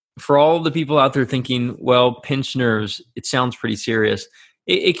for all the people out there thinking, well, pinched nerves, it sounds pretty serious.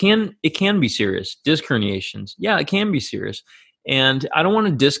 It can be serious. Disc herniations, yeah, it can be serious. And I don't want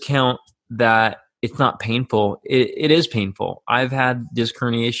to discount that it's not painful. It is painful. I've had disc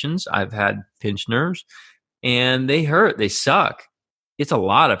herniations. I've had pinched nerves, and they hurt. They suck. It's a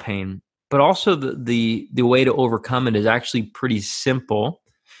lot of pain. But also the way to overcome it is actually pretty simple.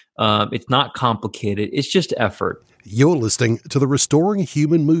 It's not complicated. It's just effort. You're listening to the Restoring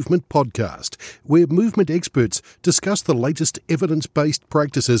Human Movement podcast, where movement experts discuss the latest evidence-based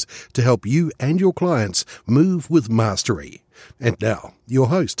practices to help you and your clients move with mastery. And now, your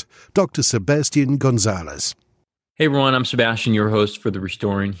host, Dr. Sebastian Gonzales. Hey everyone, I'm Sebastian, your host for the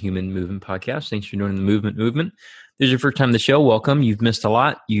Restoring Human Movement podcast. Thanks for joining the movement. This is your first time on the show. Welcome. You've missed a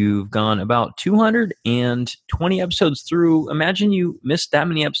lot. You've gone about 220 episodes through. Imagine you missed that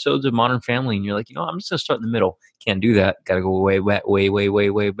many episodes of Modern Family, and you're like, I'm just going to start in the middle. Can't do that. Got to go way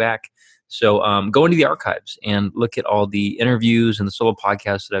back. So go into the archives and look at all the interviews and the solo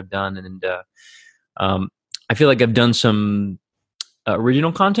podcasts that I've done. And I feel like I've done some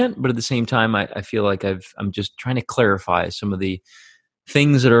original content, but at the same time, I feel like I'm just trying to clarify some of the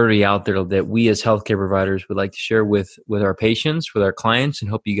things that are already out there that we as healthcare providers would like to share with our patients, with our clients, and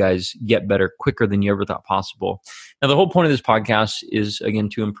help you guys get better quicker than you ever thought possible. Now, the whole point of this podcast is, again,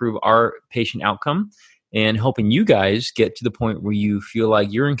 to improve our patient outcome and helping you guys get to the point where you feel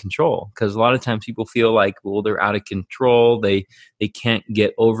like you're in control. Because a lot of times people feel like, well, they're out of control. They can't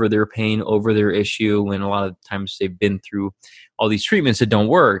get over their pain, over their issue. And a lot of times they've been through all these treatments that don't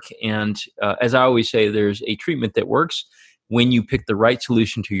work. And as I always say, there's a treatment that works when you pick the right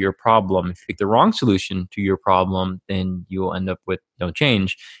solution to your problem. If you pick the wrong solution to your problem, then you will end up with no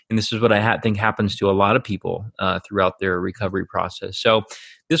change. And this is what I think happens to a lot of people throughout their recovery process. So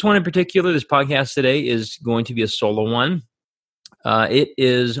this one in particular, this podcast today, is going to be a solo one. It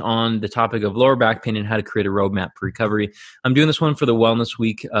is on the topic of lower back pain and how to create a roadmap for recovery. I'm doing this one for the Wellness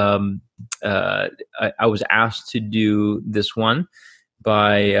Week. I was asked to do this one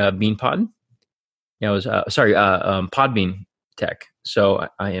by BeanPod. Yeah, I was Podbean Tech. So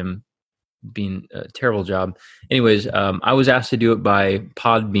I am being a terrible job. Anyways, I was asked to do it by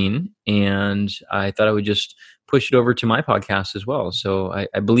Podbean, and I thought I would just push it over to my podcast as well. So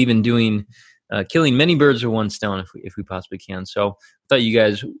I believe in doing killing many birds with one stone if we possibly can. So I thought you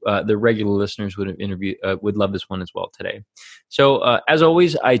guys, the regular listeners, would love this one as well today. So as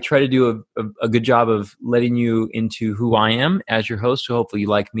always, I try to do a good job of letting you into who I am as your host. So hopefully you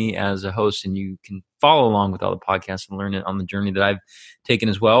like me as a host and you can follow along with all the podcasts and learn it on the journey that I've taken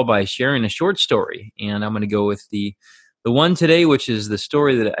as well by sharing a short story. And I'm going to go with the one today, which is the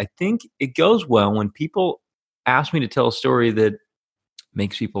story that I think it goes well when people ask me to tell a story that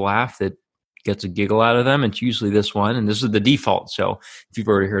makes people laugh, that gets a giggle out of them. It's usually this one, and this is the default. So if you've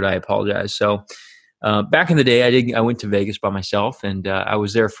already heard, I apologize. So back in the day, I went to Vegas by myself, and I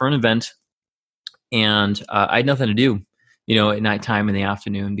was there for an event, and I had nothing to do, at nighttime in the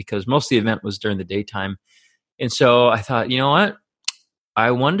afternoon, because most of the event was during the daytime. And so I thought, you know what?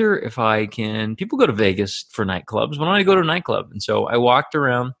 I wonder if people go to Vegas for nightclubs. Why don't I go to a nightclub? And so I walked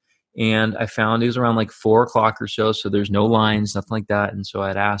around, and I found it was around like 4:00 or so. So there's no lines, nothing like that. And so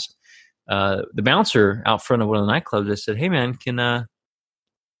I'd asked the bouncer out front of one of the nightclubs, I said, hey man, can the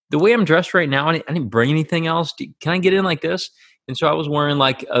way I'm dressed right now, I didn't bring anything else. Can I get in like this? And so I was wearing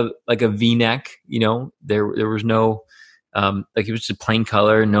like a V-neck, there was no, it was just a plain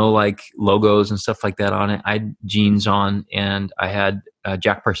color, no like logos and stuff like that on it. I had jeans on, and I had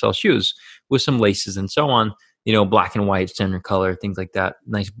Jack Purcell shoes with some laces and so on, black and white, standard color, things like that,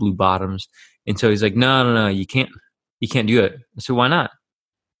 nice blue bottoms. And so he's like, no, you can't do it. I said, why not?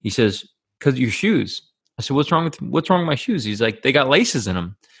 He says, because of your shoes. I said, what's wrong with my shoes? He's like, they got laces in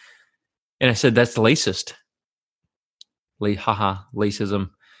them. And I said, that's the lacist. Lacism.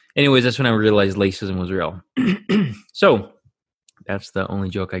 Anyways, that's when I realized lacism was real. So that's the only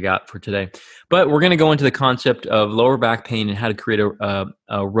joke I got for today. But we're going to go into the concept of lower back pain and how to create a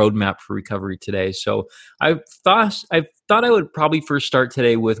roadmap for recovery today. So I thought I would probably first start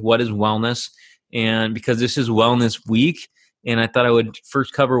today with what is wellness, and because this is Wellness Week. And I thought I would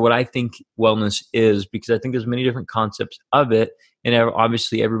first cover what I think wellness is, because I think there's many different concepts of it. And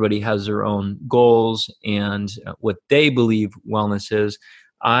obviously everybody has their own goals and what they believe wellness is.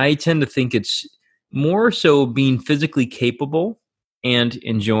 I tend to think it's more so being physically capable and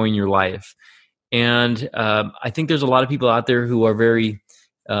enjoying your life. And I think there's a lot of people out there who are very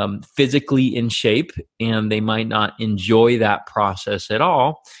physically in shape, and they might not enjoy that process at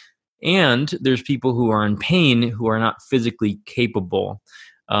all. And there's people who are in pain who are not physically capable.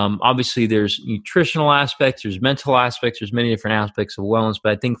 Obviously, there's nutritional aspects, there's mental aspects, there's many different aspects of wellness.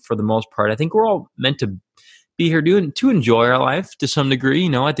 But I think for the most part, I think we're all meant to be here to enjoy our life to some degree.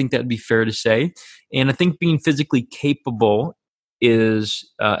 I think that'd be fair to say. And I think being physically capable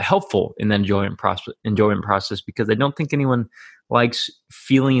is helpful in the enjoyment process, because I don't think anyone likes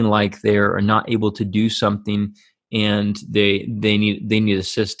feeling like they're not able to do something and they need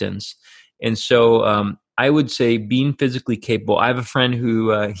assistance. And so I would say being physically capable. I have a friend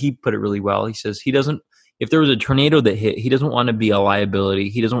who he put it really well. He says he doesn't. If there was a tornado that hit, he doesn't want to be a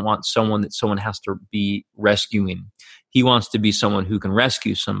liability. He doesn't want someone that someone has to be rescuing. He wants to be someone who can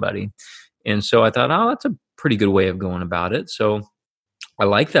rescue somebody. And so I thought, oh, that's a pretty good way of going about it. So I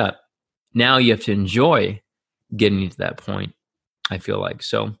like that. Now you have to enjoy getting to that point, I feel like.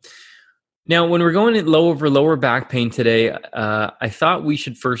 So now when we're going over lower back pain today, I thought we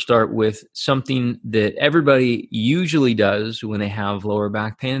should first start with something that everybody usually does when they have lower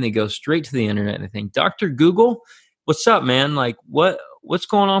back pain, and they go straight to the internet and they think, Dr. Google, what's up, man? Like what's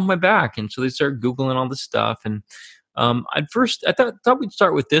going on with my back? And so they start Googling all this stuff. And I thought we'd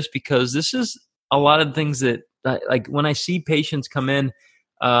start with this, because this is a lot of things that like when I see patients come in,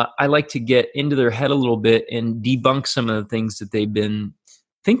 I like to get into their head a little bit and debunk some of the things that they've been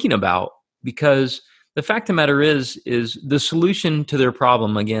thinking about. Because the fact of the matter is the solution to their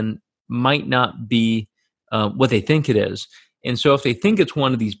problem, again, might not be what they think it is. And so if they think it's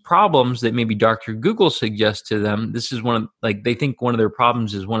one of these problems that maybe Dr. Google suggests to them, this is they think one of their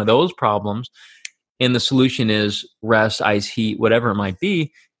problems is one of those problems, and the solution is rest, ice, heat, whatever it might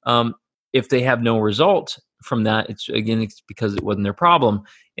be. If they have no result from that, it's because it wasn't their problem.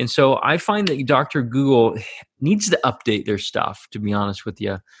 And so I find that Dr. Google needs to update their stuff, to be honest with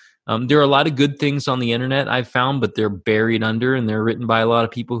you. There are a lot of good things on the internet I've found, but they're buried under, and they're written by a lot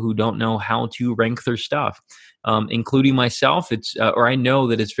of people who don't know how to rank their stuff, including myself. I know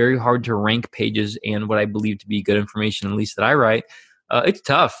that it's very hard to rank pages and what I believe to be good information, at least that I write. It's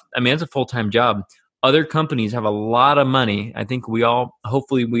tough. I mean, it's a full-time job. Other companies have a lot of money. I think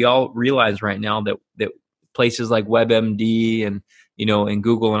hopefully we all realize right now that places like WebMD and and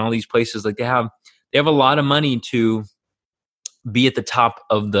Google and all these places, like they have a lot of money to be at the top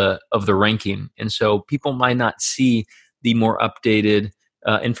of the ranking. And so people might not see the more updated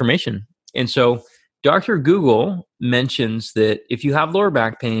information. And so Dr. Google mentions that if you have lower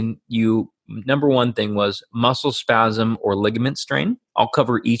back pain, number one thing was muscle spasm or ligament strain. I'll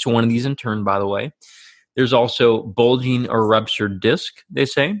cover each one of these in turn, by the way. There's also bulging or ruptured disc, they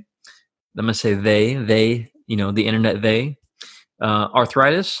say. I'm going to say they, the internet they.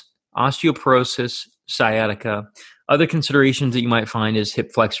 Arthritis, osteoporosis, sciatica. Other considerations that you might find is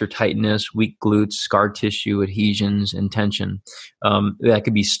hip flexor tightness, weak glutes, scar tissue, adhesions, and tension. That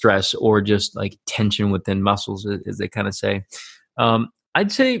could be stress or just like tension within muscles, as they kind of say.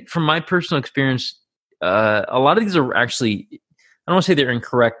 I'd say from my personal experience, a lot of these are actually, I don't want to say they're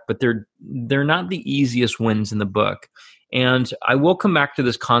incorrect, but they're not the easiest wins in the book. And I will come back to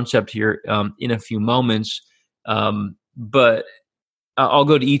this concept here in a few moments, but I'll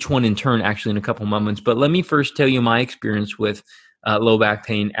go to each one in turn actually in a couple moments. But let me first tell you my experience with low back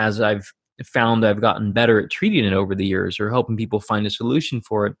pain, as I've found I've gotten better at treating it over the years, or helping people find a solution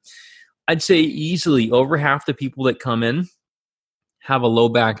for it. I'd say easily over half the people that come in have a low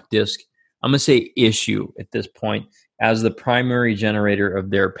back disc, I'm going to say issue at this point, as the primary generator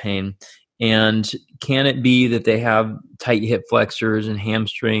of their pain. And can it be that they have tight hip flexors and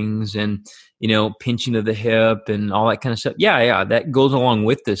hamstrings and, pinching of the hip and all that kind of stuff? Yeah, that goes along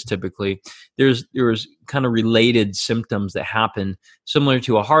with this typically. There's kind of related symptoms that happen similar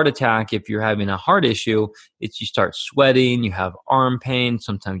to a heart attack. If you're having a heart issue, you start sweating, you have arm pain,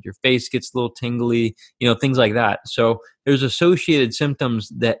 sometimes your face gets a little tingly, things like that. So there's associated symptoms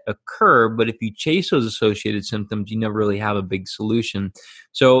that occur, but if you chase those associated symptoms, you never really have a big solution.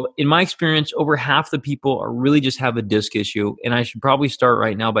 So in my experience, over half the people really just have a disc issue. And I should probably start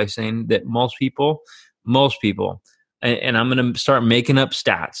right now by saying that most people, and I'm going to start making up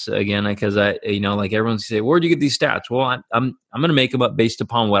stats again, because like everyone's say, where'd you get these stats? Well, I'm going to make them up based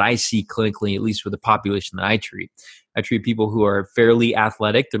upon what I see clinically, at least with the population that I treat. I treat people who are fairly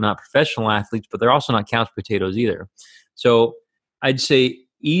athletic. They're not professional athletes, but they're also not couch potatoes either. So I'd say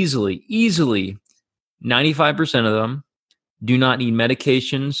easily 95% of them do not need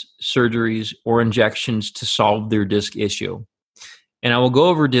medications, surgeries, or injections to solve their disc issue. And I will go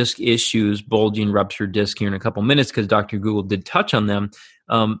over disc issues, bulging, ruptured disc here in a couple minutes, because Dr. Google did touch on them.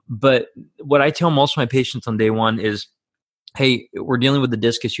 But what I tell most of my patients on day one is, hey, we're dealing with the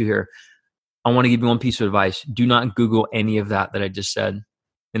disc issue here. I want to give you one piece of advice. Do not Google any of that I just said.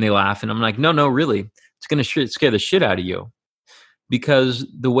 And they laugh. And I'm like, no, really. It's going to scare the shit out of you. because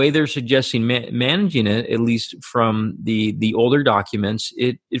the way they're suggesting managing it, at least from the older documents,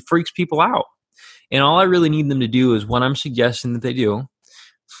 it freaks people out. And all I really need them to do is what I'm suggesting that they do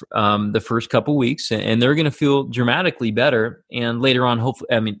the first couple weeks, and they're going to feel dramatically better. And later on, hopefully,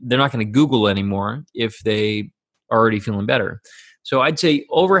 I mean, they're not going to Google anymore if they are already feeling better. So I'd say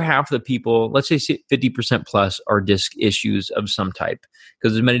over half of the people, let's say 50% plus, are disc issues of some type,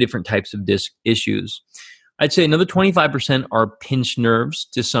 because there's many different types of disc issues. I'd say another 25% are pinched nerves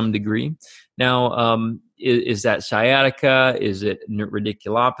to some degree. Now, is that sciatica? Is it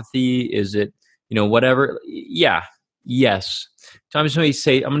radiculopathy? Is it, whatever? Yeah. Yes. So I'm going to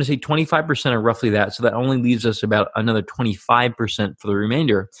say 25% are roughly that. So that only leaves us about another 25% for the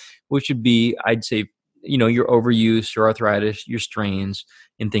remainder, which would be, I'd say, your overuse, your arthritis, your strains,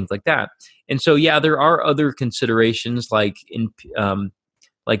 and things like that. And so, yeah, there are other considerations like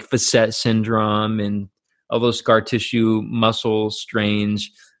facet syndrome and all those scar tissue, muscle strains,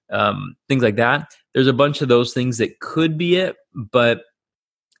 things like that. There's a bunch of those things that could be it, but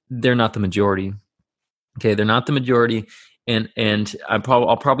they're not the majority. Okay, they're not the majority. And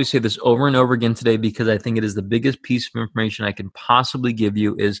I'll probably say this over and over again today, because I think it is the biggest piece of information I can possibly give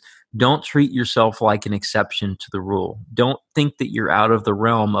you is don't treat yourself like an exception to the rule. Don't think that you're out of the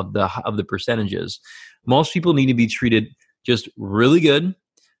realm of the percentages. Most people need to be treated just really good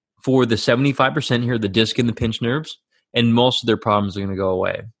for the 75% here, the disc and the pinched nerves, and most of their problems are going to go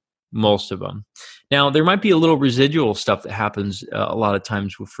away. Most of them. Now, there might be a little residual stuff that happens a lot of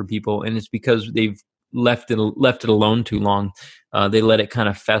times for people, and it's because they've left it alone too long. They let it kind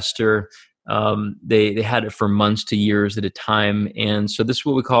of fester. They had it for months to years at a time, and so this is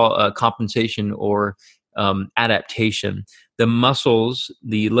what we call compensation or adaptation. The muscles,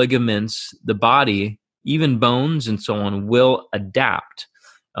 the ligaments, the body, even bones, and so on will adapt.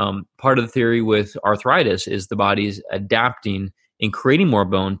 Part of the theory with arthritis is the body's adapting and creating more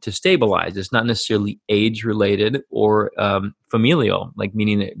bone to stabilize. It's not necessarily age-related or familial, like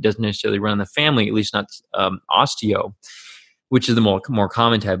meaning it doesn't necessarily run in the family, at least not osteo, which is the more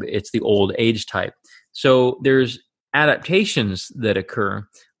common type. It's the old age type. So there's adaptations that occur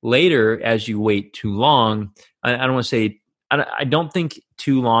later as you wait too long. I don't want to say, I don't think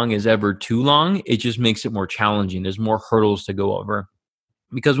too long is ever too long. It just makes it more challenging. There's more hurdles to go over.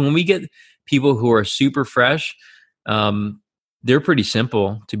 Because when we get people who are super fresh, they're pretty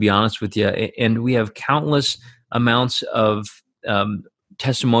simple, to be honest with you. And we have countless amounts of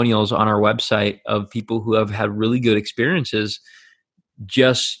testimonials on our website of people who have had really good experiences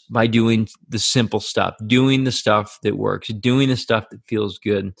just by doing the simple stuff, doing the stuff that works, doing the stuff that feels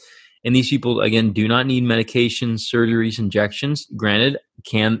good. And these people, again, do not need medications, surgeries, injections. Granted,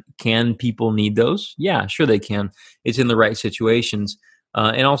 can people need those? Yeah, sure they can. It's in the right situations.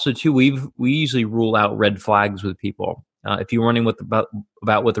 And also, too, we usually rule out red flags with people. If you're wondering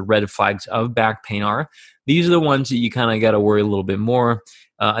about what the red flags of back pain are, these are the ones that you kind of got to worry a little bit more.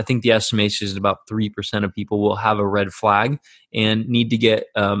 I think the estimation is about 3% of people will have a red flag and need to get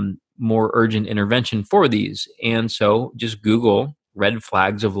more urgent intervention for these. And so just Google red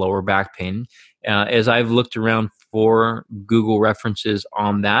flags of lower back pain. As I've looked around for Google references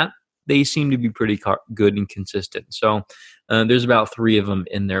on that, they seem to be pretty good and consistent. So there's about 3 of them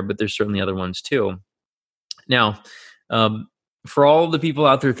in there, but there's certainly other ones too. Now, for all the people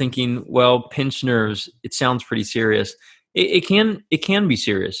out there thinking, well, pinched nerves, it sounds pretty serious. It can be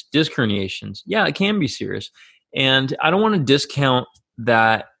serious. Disc herniations, yeah, it can be serious. And I don't want to discount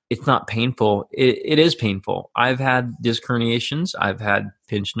that it's not painful. It is painful. I've had disc herniations. I've had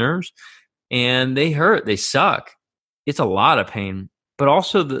pinched nerves, and they hurt. They suck. It's a lot of pain. But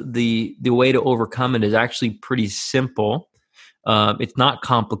also the way to overcome it is actually pretty simple. It's not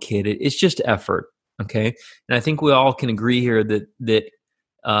complicated. It's just effort. Okay. And I think we all can agree here that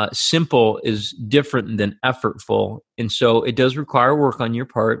simple is different than effortful. And so it does require work on your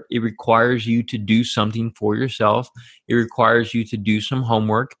part. It requires you to do something for yourself. It requires you to do some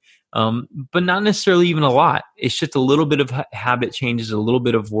homework, but not necessarily even a lot. It's just a little bit of habit changes, a little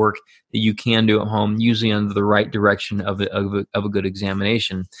bit of work that you can do at home, usually under the right direction of a good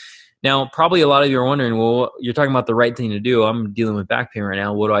examination. Now, probably a lot of you are wondering, well, you're talking about the right thing to do. I'm dealing with back pain right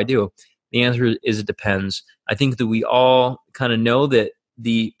now. What do I do? The answer is it depends. I think that we all kind of know that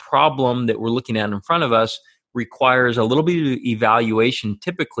the problem that we're looking at in front of us requires a little bit of evaluation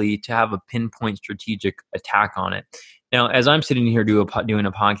typically to have a pinpoint strategic attack on it. Now, as I'm sitting here doing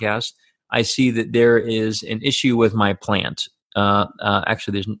a podcast, I see that there is an issue with my plant.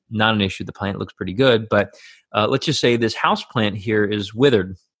 Actually, there's not an issue. The plant looks pretty good, but let's just say this house plant here is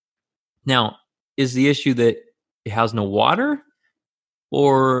withered. Now, is the issue that it has no water,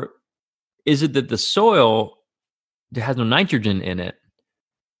 or is it that the soil has no nitrogen in it?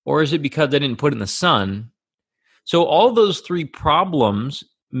 Or is it because I didn't put it in the sun? So all those three problems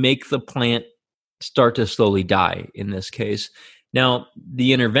make the plant start to slowly die in this case. Now,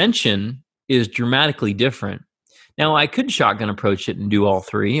 the intervention is dramatically different. Now, I could shotgun approach it and do all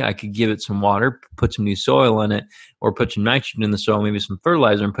three. I could give it some water, put some new soil in it, or put some nitrogen in the soil, maybe some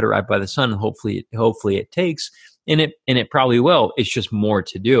fertilizer, and put it right by the sun. And hopefully it takes, and it probably will. It's just more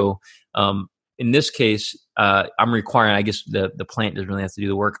to do. In this case, I'm requiring, I guess the plant doesn't really have to do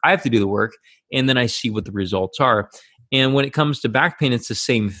the work. I have to do the work, and then I see what the results are. And when it comes to back pain, it's the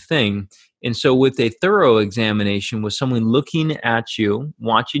same thing. And so with a thorough examination, with someone looking at you,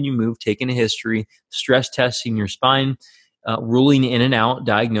 watching you move, taking a history, stress testing your spine, ruling in and out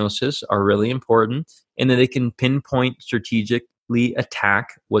diagnosis are really important, and then they can pinpoint, strategically attack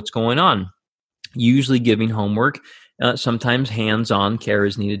what's going on, usually giving homework. Sometimes hands-on care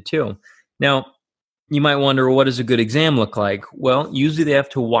is needed too. Now, you might wonder, what does a good exam look like? Well, usually they have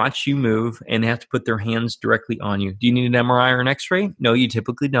to watch you move and they have to put their hands directly on you. Do you need an MRI or an X-ray? No, you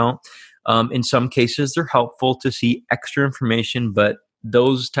typically don't. In some cases, they're helpful to see extra information, but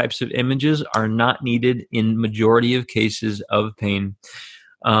those types of images are not needed in majority of cases of pain.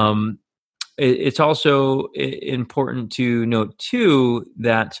 It's also important to note too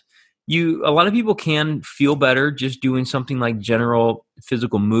that a lot of people can feel better just doing something like general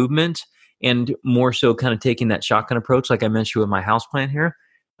physical movement, and more so kind of taking that shotgun approach like I mentioned with my houseplant here.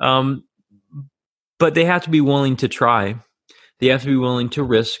 But they have to be willing to try. They have to be willing to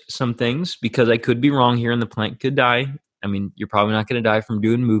risk some things, because I could be wrong here and the plant could die. I mean, you're probably not going to die from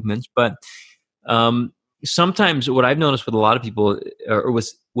doing movements, but sometimes what I've noticed with a lot of people, or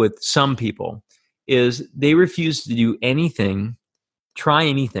with some people, is they refuse to do anything, try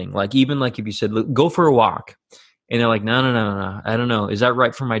anything. Like even like if you said, look, go for a walk. And they're like, no, I don't know. Is that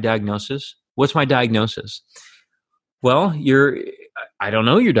right for my diagnosis? What's my diagnosis? Well, I don't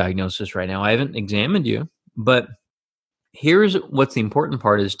know your diagnosis right now. I haven't examined you. But here's what's the important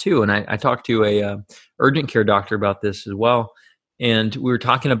part is too. And I talked to a urgent care doctor about this as well. And we were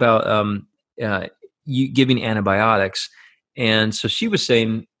talking about you giving antibiotics. And so she was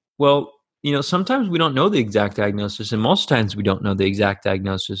saying, well, sometimes we don't know the exact diagnosis. And most times we don't know the exact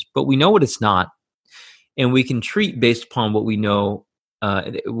diagnosis, but we know what it's not. And we can treat based upon what we know,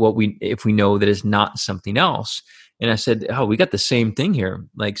 if we know that it's not something else. And I said, oh, we got the same thing here.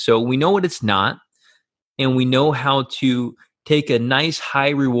 Like, so we know what it's not, and we know how to take a nice high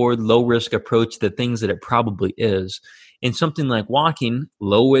reward, low risk approach to the things that it probably is. And something like walking,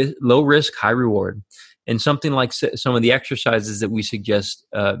 low risk, high reward. And something like some of the exercises that we suggest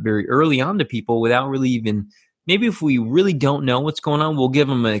very early on to people without really even, maybe if we really don't know what's going on, we'll give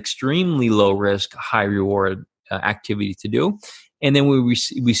them an extremely low risk, high reward activity to do. And then we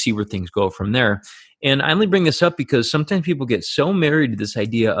see where things go from there. And I only bring this up because sometimes people get so married to this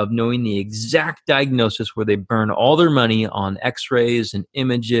idea of knowing the exact diagnosis, where they burn all their money on x-rays and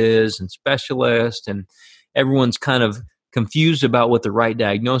images and specialists, and everyone's kind of confused about what the right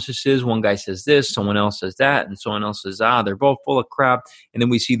diagnosis is. One guy says this, someone else says that, and someone else says, they're both full of crap. And then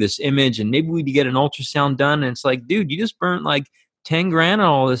we see this image, and maybe we get an ultrasound done, and it's like, dude, you just burnt like 10 grand on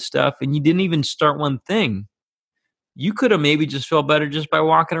all this stuff, and you didn't even start one thing. You could have maybe just felt better just by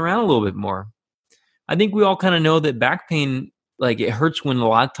walking around a little bit more. I think we all kind of know that back pain, like it hurts when a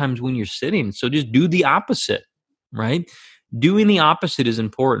lot of times when you're sitting. So just do the opposite, right? Doing the opposite is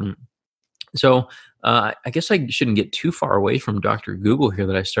important. So I guess I shouldn't get too far away from Dr. Google here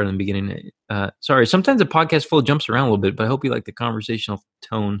that I started in the beginning. Sorry, sometimes the podcast flow jumps around a little bit, but I hope you like the conversational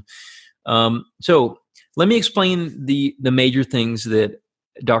tone. So let me explain the major things that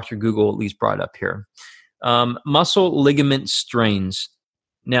Dr. Google at least brought up here. Muscle ligament strains.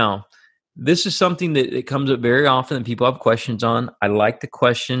 Now, this is something that it comes up very often and people have questions on. I like the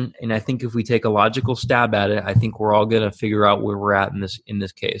question, and I think if we take a logical stab at it, I think we're all going to figure out where we're at in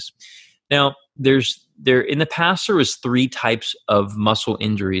this case. Now, in the past there was 3 types of muscle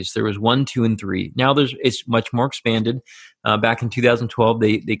injuries. There was 1, 2, and 3. Now it's much more expanded. Back in 2012,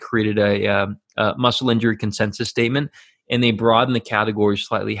 they created a muscle injury consensus statement, and they broadened the categories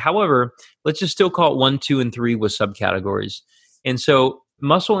slightly. However, let's just still call it 1, 2, and 3 with subcategories. And so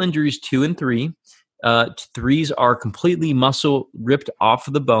muscle injuries 2 and 3, 3s are completely muscle ripped off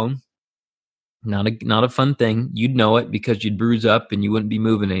of the bone. Not a fun thing. You'd know it because you'd bruise up and you wouldn't be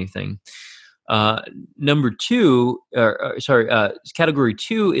moving anything. Category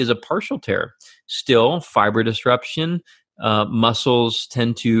 2 is a partial tear. Still, fiber disruption. Muscles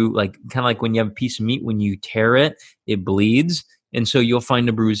tend to kind of like when you have a piece of meat, when you tear it, it bleeds. And so you'll find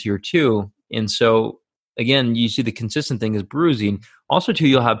a bruise here too. And so again, you see the consistent thing is bruising. Also, too,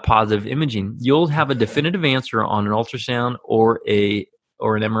 you'll have positive imaging. You'll have a definitive answer on an ultrasound or an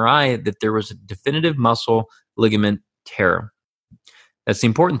MRI that there was a definitive muscle ligament tear. That's the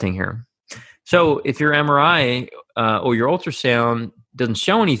important thing here. So if your MRI or your ultrasound doesn't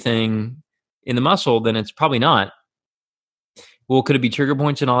show anything in the muscle, then it's probably not. Well, could it be trigger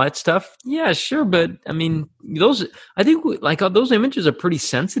points and all that stuff? Yeah, sure. But I mean, I think those images are pretty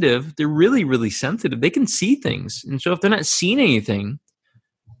sensitive. They're really, really sensitive. They can see things. And so if they're not seeing anything,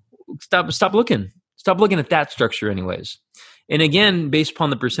 stop looking. Stop looking at that structure anyways. And again, based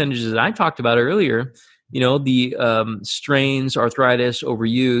upon the percentages that I talked about earlier, the strains, arthritis,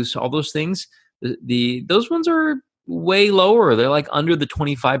 overuse, all those things, those ones are way lower. They're like under the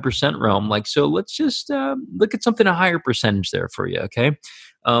 25% realm. So let's just look at something a higher percentage there for you, okay?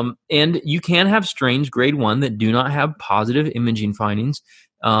 And you can have strains grade 1 that do not have positive imaging findings.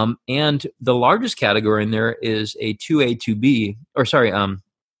 And the largest category in there is a 2A, 2B, or sorry,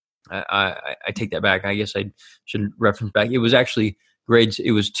 I take that back. I guess I should reference back. It was actually grades.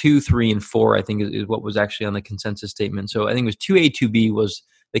 It was 2, 3, and 4, I think is what was actually on the consensus statement. So I think it was 2A, 2B was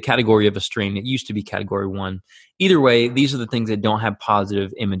the category of a strain. It used to be category 1. Either way, these are the things that don't have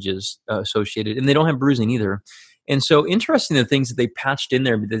positive images associated, and they don't have bruising either. And so interesting, the things that they patched in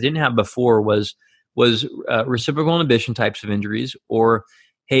there but they didn't have before was reciprocal inhibition types of injuries, or,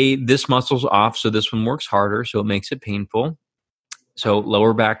 hey, this muscle's off, so this one works harder, so it makes it painful. So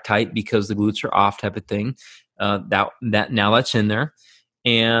lower back tight because the glutes are off type of thing. That now that's in there.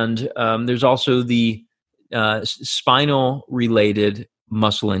 And there's also the spinal related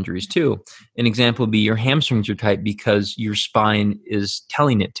muscle injuries too. An example would be your hamstrings are tight because your spine is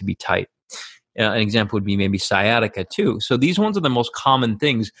telling it to be tight. An example would be maybe sciatica too. So these ones are the most common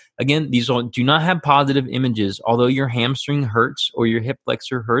things. Again, these do not have positive images. Although your hamstring hurts or your hip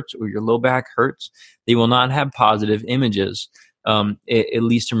flexor hurts or your low back hurts, they will not have positive images, at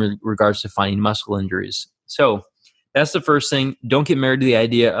least in regards to finding muscle injuries. So that's the first thing. Don't get married to the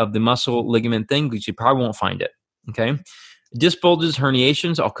idea of the muscle ligament thing because you probably won't find it. Okay. Disc bulges,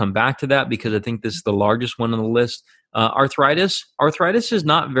 herniations, I'll come back to that because I think this is the largest one on the list. Arthritis. Arthritis is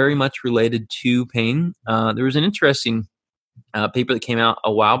not very much related to pain. There was an interesting paper that came out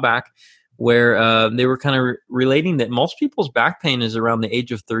a while back where they were kind of relating that most people's back pain is around the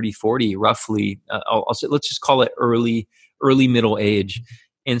age of 30, 40, roughly. I'll say, let's just call it early middle age.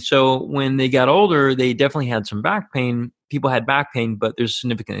 And so when they got older, they definitely had some back pain. People had back pain, but there's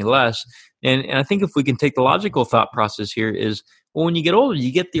significantly less. And I think if we can take the logical thought process here is, well, when you get older,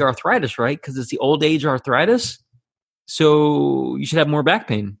 you get the arthritis, right? Because it's the old age arthritis. So you should have more back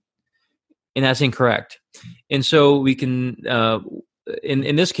pain. And that's incorrect. And so we can,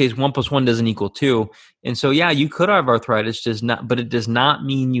 in this case, 1 + 1 doesn't equal 2. And so, yeah, you could have arthritis, but it does not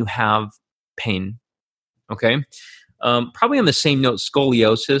mean you have pain. Okay. Probably on the same note,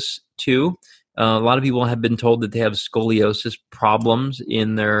 scoliosis too. A lot of people have been told that they have scoliosis problems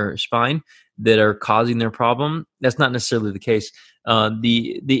in their spine that are causing their problem. That's not necessarily the case.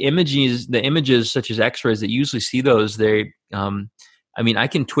 The images such as X-rays that usually see those, I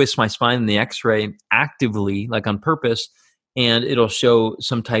can twist my spine in the X-ray actively, like on purpose, and it'll show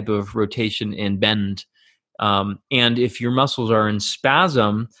some type of rotation and bend. And if your muscles are in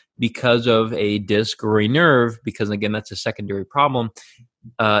spasm because of a disc or a nerve, because again, that's a secondary problem,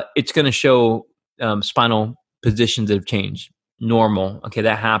 it's going to show spinal positions that have changed. Normal. Okay,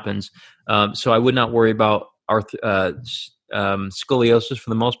 that happens. So I would not worry about scoliosis for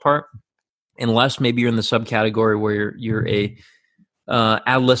the most part, unless maybe you're in the subcategory where you're a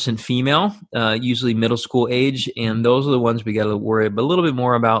adolescent female, usually middle school age, and those are the ones we got to worry a little bit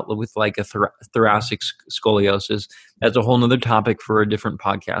more about with like a thoracic scoliosis. That's a whole nother topic for a different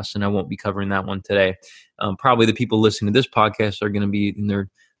podcast, and I won't be covering that one today. Probably the people listening to this podcast are going to be in their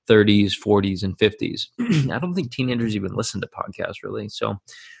 30s, 40s, and 50s. I don't think teenagers even listen to podcasts really. So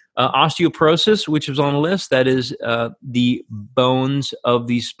osteoporosis, which was on the list, that is the bones of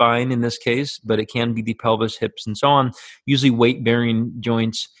the spine in this case, but it can be the pelvis, hips, and so on. Usually weight-bearing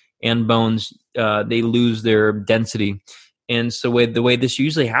joints and bones, they lose their density. And so the way this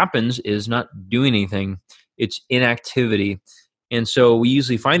usually happens is not doing anything. It's inactivity. And so we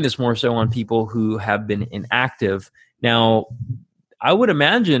usually find this more so on people who have been inactive. Now, I would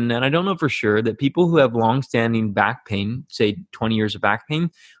imagine, and I don't know for sure, that people who have longstanding back pain, say 20 years of back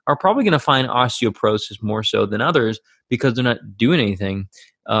pain, are probably going to find osteoporosis more so than others because they're not doing anything.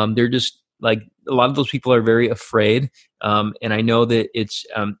 They're just like, a lot of those people are very afraid. And I know that it's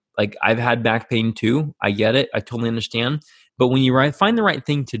like I've had back pain too. I get it. I totally understand. But when you find the right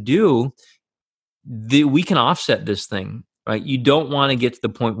thing to do, we can offset this thing. right? You don't want to get to the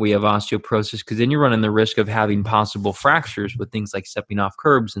point where you have osteoporosis, because then you're running the risk of having possible fractures with things like stepping off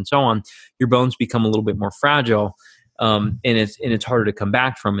curbs and so on. Your bones become a little bit more fragile, and it's harder to come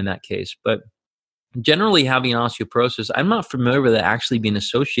back from in that case. But generally, having osteoporosis, I'm not familiar with it actually being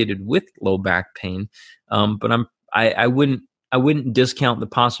associated with low back pain, but I wouldn't discount the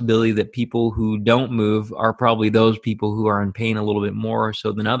possibility that people who don't move are probably those people who are in pain a little bit more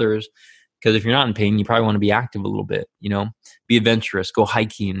so than others. Because if you're not in pain, you probably want to be active a little bit, be adventurous, go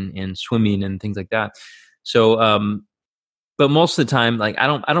hiking and swimming and things like that. So, but most of the time, like I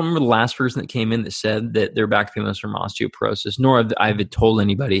don't remember the last person that came in that said that their back pain was from osteoporosis, nor have I told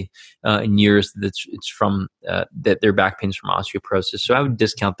anybody in years that it's from that their back pain is from osteoporosis. So I would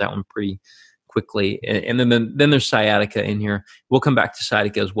discount that one pretty quickly. And then there's sciatica in here. We'll come back to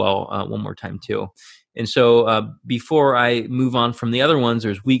sciatica as well one more time too. And so before I move on from the other ones,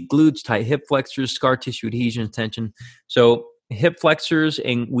 there's weak glutes, tight hip flexors, scar tissue adhesion, tension. So hip flexors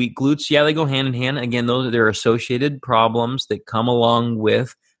and weak glutes, yeah, they go hand in hand. Again, they're associated problems that come along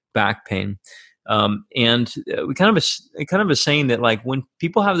with back pain. And we kind of a saying that, like, when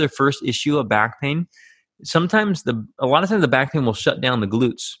people have their first issue of back pain, a lot of times the back pain will shut down the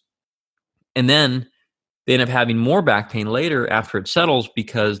glutes, and then they end up having more back pain later after it settles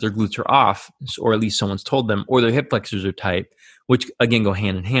because their glutes are off, or at least someone's told them, or their hip flexors are tight, which again go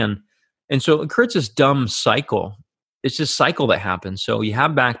hand in hand. And so it creates this dumb cycle. It's this cycle that happens. So you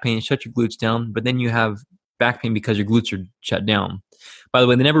have back pain, shut your glutes down, but then you have back pain because your glutes are shut down. By the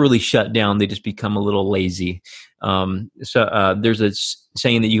way, they never really shut down. They just become a little lazy. So there's a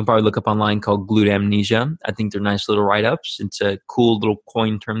saying that you can probably look up online called glute amnesia. I think they're nice little write-ups. It's a cool little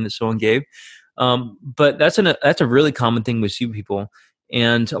coin term that someone gave. But that's a really common thing with people.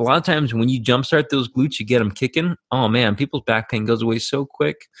 And a lot of times when you jumpstart those glutes, you get them kicking. Oh man, people's back pain goes away so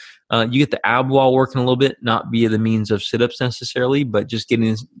quick. You get the ab wall working a little bit, not via the means of sit-ups necessarily, but just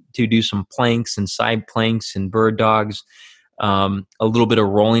getting to do some planks and side planks and bird dogs, a little bit of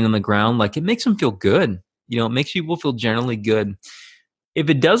rolling on the ground. Like, it makes them feel good. It makes people feel generally good. If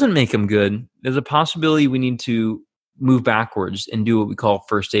it doesn't make them good, there's a possibility we need to move backwards and do what we call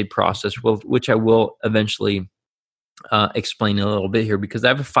first aid process, which I will eventually explain in a little bit here, because I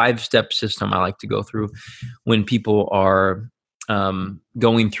have a 5-step system I like to go through when people are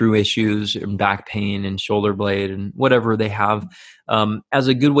going through issues and back pain and shoulder blade and whatever they have, as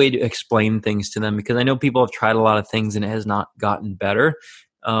a good way to explain things to them, because I know people have tried a lot of things and it has not gotten better.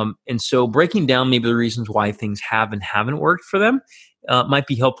 And so breaking down maybe the reasons why things have and haven't worked for them might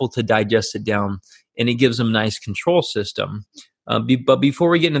be helpful to digest it down, and it gives them a nice control system. But before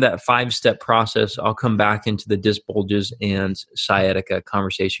we get into that 5-step process, I'll come back into the disc bulges and sciatica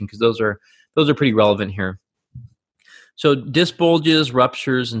conversation, because those are pretty relevant here. So disc bulges,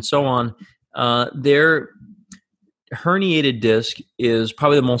 ruptures, and so on, their herniated disc is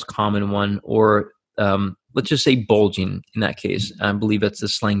probably the most common one, or let's just say bulging in that case. I believe that's the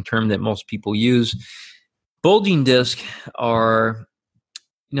slang term that most people use. Bulging disc are,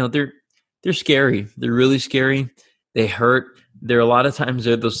 they're scary. They're really scary. They hurt. There are a lot of times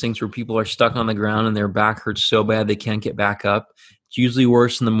there are those things where people are stuck on the ground and their back hurts so bad they can't get back up. It's usually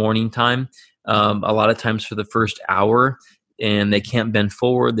worse in the morning time. A lot of times for the first hour, and they can't bend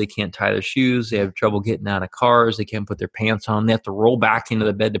forward. They can't tie their shoes. They have trouble getting out of cars. They can't put their pants on. They have to roll back into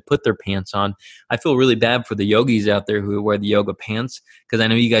the bed to put their pants on. I feel really bad for the yogis out there who wear the yoga pants, because I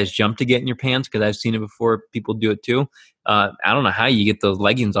know you guys jump to get in your pants, because I've seen it before. People do it too. I don't know how you get those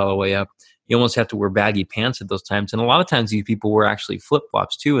leggings all the way up. You almost have to wear baggy pants at those times. And a lot of times these people wear actually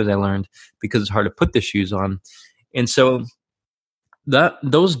flip-flops too, as I learned, because it's hard to put the shoes on. And so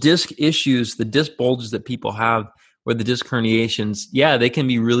those disc issues, the disc bulges that people have, or the disc herniations, yeah, they can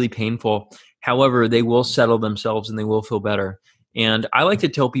be really painful. However, they will settle themselves and they will feel better. And I like to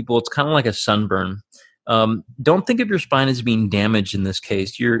tell people it's kind of like a sunburn. Don't think of your spine as being damaged in this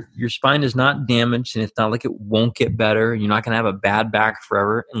case. Your spine is not damaged, and it's not like it won't get better. You're not going to have a bad back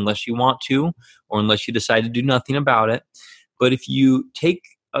forever unless you want to, or unless you decide to do nothing about it. But if you take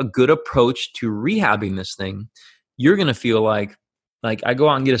a good approach to rehabbing this thing, you're going to feel like I go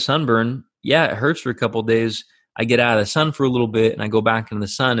out and get a sunburn. Yeah, it hurts for a couple of days. I get out of the sun for a little bit and I go back into the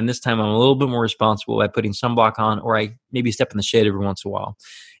sun. And this time I'm a little bit more responsible by putting sunblock on, or I maybe step in the shade every once in a while.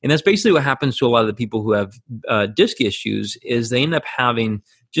 And that's basically what happens to a lot of the people who have disc issues, is they end up having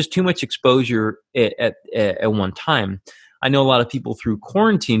just too much exposure at one time. I know a lot of people through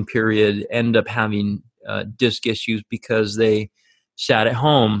quarantine period end up having disc issues because they sat at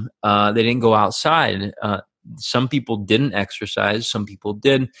home. They didn't go outside. Some people didn't exercise. Some people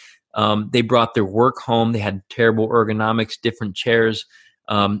did. They brought their work home. They had terrible ergonomics, different chairs.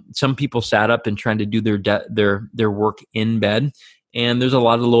 Some people sat up and trying to do their work in bed, and there's a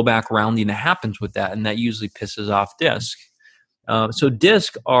lot of low back rounding that happens with that, and that usually pisses off disc. So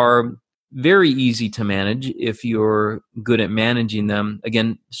disc are very easy to manage if you're good at managing them.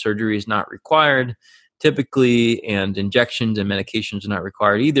 Again, surgery is not required typically, and injections and medications are not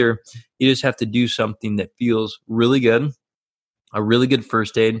required either. You just have to do something that feels really good, a really good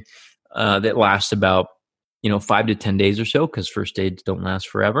first aid that lasts about 5 to 10 days or so, because first aids don't last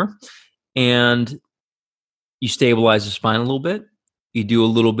forever. And you stabilize the spine a little bit. You do a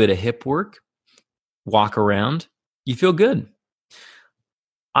little bit of hip work, walk around. You feel good.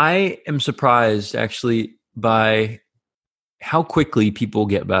 I am surprised actually by how quickly people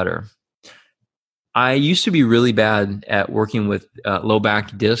get better. I used to be really bad at working with low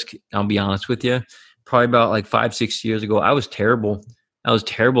back disc. I'll be honest with you. Probably about like 5-6 years ago, I was terrible. I was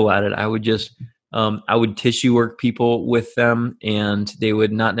terrible at it. I would just, I would tissue work people with them, and they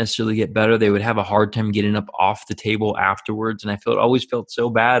would not necessarily get better. They would have a hard time getting up off the table afterwards. And I always felt so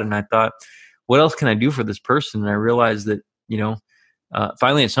bad. And I thought, what else can I do for this person? And I realized that,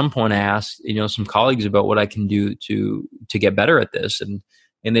 finally at some point I asked, some colleagues about what I can do to get better at this.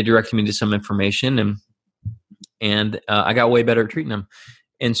 And they directed me to some information, and I got way better at treating them.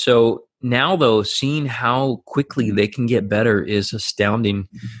 And so now, though, seeing how quickly they can get better is astounding.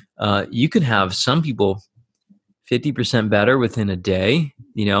 You can have some people 50% better within a day,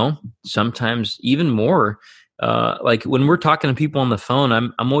 sometimes even more. Like when we're talking to people on the phone,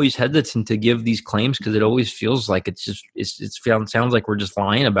 I'm always hesitant to give these claims because it always feels like it sounds like we're just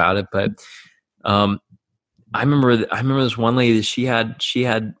lying about it. But I remember this one lady that she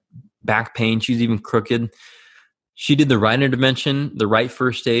had back pain. She was even crooked. She did the right intervention, the right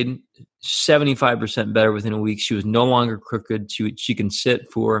first aid, 75% better within a week. She was no longer crooked. She can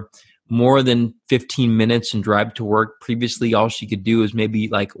sit for more than 15 minutes and drive to work. Previously, all she could do was maybe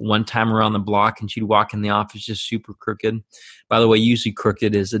like one time around the block, and she'd walk in the office just super crooked. By the way, usually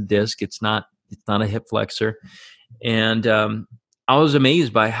crooked is a disc. It's not a hip flexor. And I was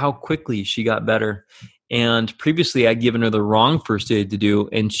amazed by how quickly she got better. And previously, I'd given her the wrong first aid to do,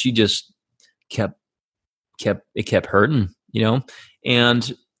 and she just kept hurting,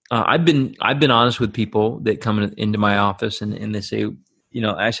 And I've been honest with people that come into my office, and they say,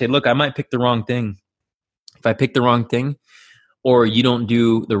 I say, look, I might pick the wrong thing. If I pick the wrong thing, or you don't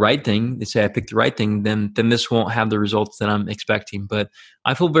do the right thing, they say I picked the right thing, then this won't have the results that I'm expecting. But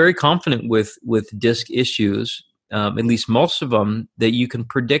I feel very confident with disc issues, at least most of them, that you can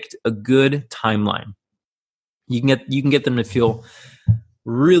predict a good timeline. You can get them to feel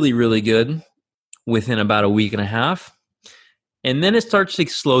really, really good within about a week and a half. And then it starts to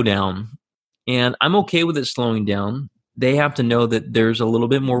slow down. And I'm okay with it slowing down. They have to know that there's a little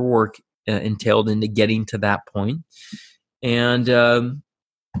bit more work entailed into getting to that point. And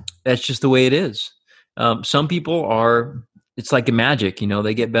that's just the way it is. Some people it's like a magic,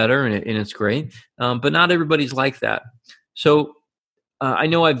 they get better and it's great. But not everybody's like that. So I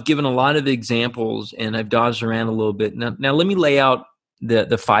know I've given a lot of examples and I've dodged around a little bit. Now let me lay out the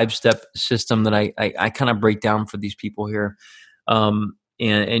 5-step system that I kind of break down for these people here.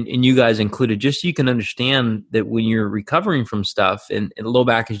 And you guys included, just so you can understand that when you're recovering from stuff, and low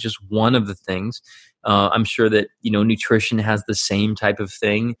back is just one of the things. I'm sure that, nutrition has the same type of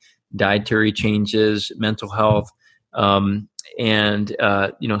thing, dietary changes, mental health, and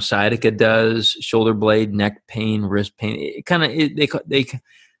sciatica does, shoulder blade, neck pain, wrist pain.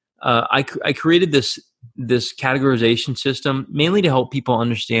 I created this categorization system mainly to help people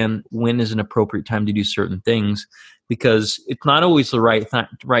understand when is an appropriate time to do certain things, because it's not always the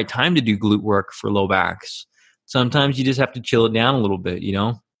right time to do glute work for low backs. Sometimes you just have to chill it down a little bit,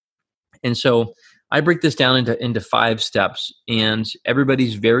 And so I break this down into 5 steps, and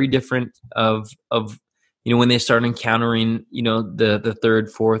everybody's very different of when they start encountering, the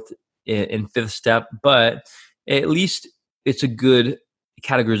 3rd, 4th, and 5th step, but at least it's a good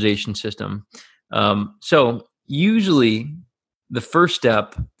categorization system. So usually the first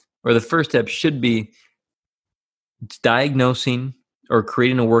step should be diagnosing or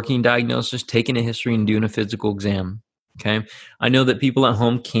creating a working diagnosis, taking a history, and doing a physical exam. Okay. I know that people at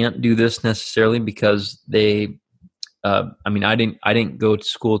home can't do this necessarily because they, I didn't go to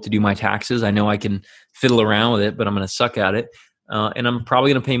school to do my taxes. I know I can fiddle around with it, but I'm going to suck at it. And I'm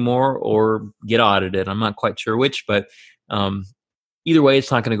probably going to pay more or get audited. I'm not quite sure which, but either way,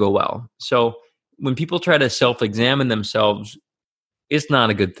 it's not going to go well. So when people try to self-examine themselves, it's not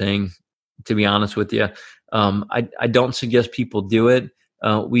a good thing, to be honest with you. I don't suggest people do it.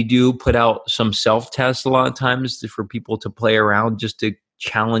 We do put out some self-tests a lot of times for people to play around just to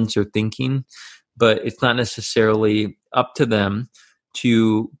challenge their thinking, but it's not necessarily up to them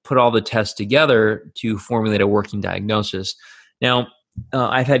to put all the tests together to formulate a working diagnosis. Now,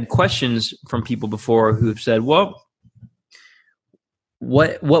 I've had questions from people before who have said, well,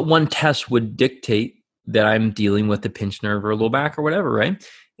 what one test would dictate that I'm dealing with a pinched nerve or a low back or whatever, right?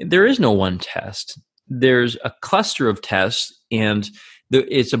 There is no one test. There's a cluster of tests, and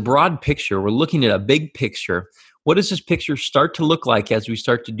it's a broad picture. We're looking at a big picture. What does this picture start to look like as we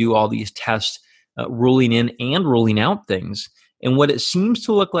start to do all these tests, ruling in and ruling out things? And what it seems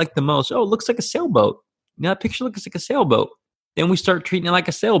to look like the most, it looks like a sailboat. That picture looks like a sailboat. Then we start treating it like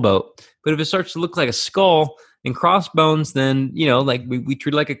a sailboat. But if it starts to look like a skull and crossbones, then, like we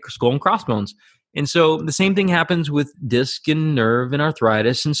treat it like a skull and crossbones. And so the same thing happens with disc and nerve and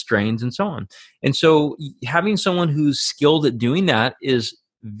arthritis and strains and so on. And so having someone who's skilled at doing that is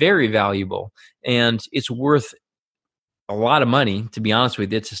very valuable. And it's worth a lot of money, to be honest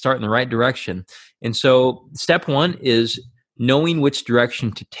with you, to start in the right direction. And so step one is knowing which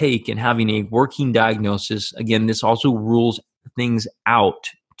direction to take and having a working diagnosis. Again, this also rules things out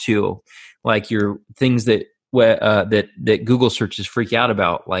too, like your things that Google searches freak out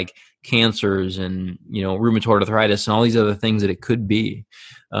about, like cancers and rheumatoid arthritis and all these other things that it could be.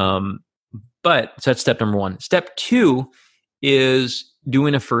 But so that's step number one. Step two is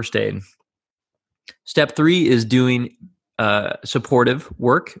doing a first aid. Step three is doing supportive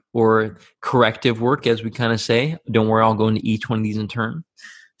work or corrective work, as we kind of say. Don't worry, I'll go into each one of these in turn.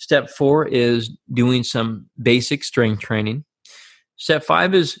 Step four is doing some basic strength training. Step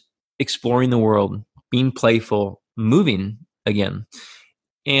five is exploring the world, being playful, moving again.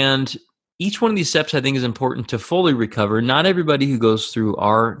 And each one of these steps, I think, is important to fully recover. Not everybody who goes through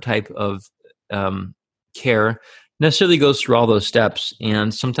our type of care necessarily goes through all those steps.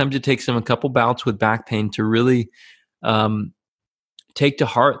 And sometimes it takes them a couple bouts with back pain to really take to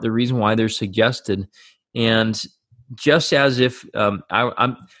heart the reason why they're suggested. And just as if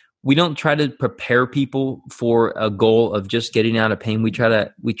we don't try to prepare people for a goal of just getting out of pain. We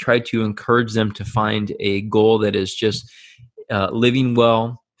try to encourage them to find a goal that is just living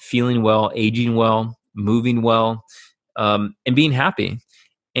well, feeling well, aging well, moving well, and being happy.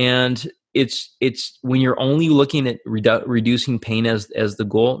 And it's when you're only looking at reducing pain as the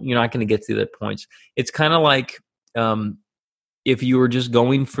goal, you're not going to get to that points. It's kind of like if you were just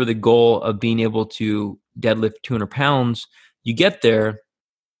going for the goal of being able to deadlift 200 pounds, you get there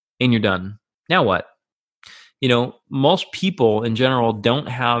and you're done. Now what? Most people in general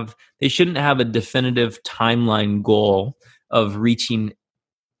they shouldn't have a definitive timeline goal of reaching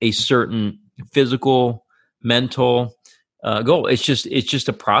a certain physical, mental goal. It's just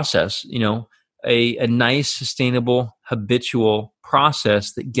a process, a nice, sustainable, habitual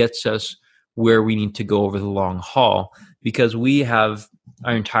process that gets us where we need to go over the long haul, because we have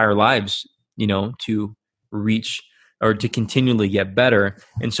our entire lives, to reach or to continually get better.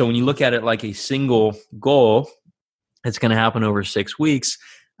 And so when you look at it like a single goal, it's going to happen over 6 weeks.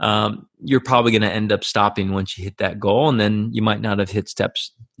 You're probably going to end up stopping once you hit that goal, and then you might not have hit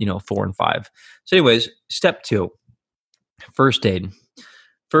steps, 4 and 5. So anyways, step 2, first aid.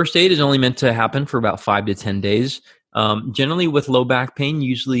 First aid is only meant to happen for about 5 to 10 days. Generally with low back pain,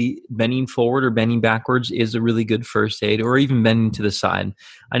 usually bending forward or bending backwards is a really good first aid, or even bending to the side.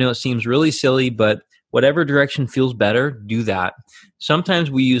 I know it seems really silly, but whatever direction feels better, do that. Sometimes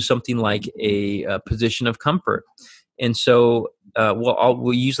we use something like a position of comfort. And so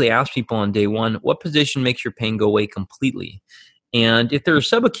we'll usually ask people on day one, what position makes your pain go away completely? And if they're a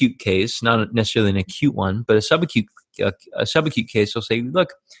subacute case, not necessarily an acute one, but a subacute case, they'll say,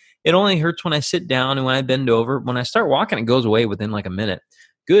 look, it only hurts when I sit down and when I bend over. When I start walking, it goes away within like a minute.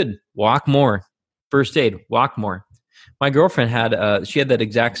 Good. Walk more. First aid, walk more. My girlfriend she had that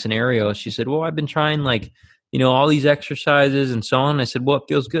exact scenario. She said, well, I've been trying all these exercises and so on. I said, well, it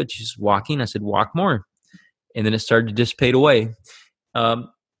feels good. She's walking. I said, walk more. And then it started to dissipate away.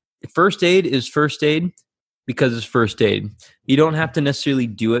 First aid is first aid because it's first aid. You don't have to necessarily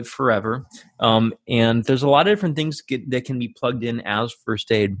do it forever. And there's a lot of different things that can be plugged in as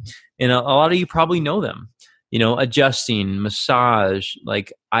first aid. And a lot of you probably know them, adjusting, massage,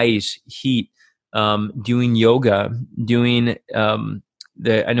 like ice, heat, doing yoga, doing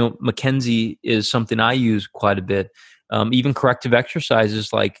I know Mackenzie is something I use quite a bit. Even corrective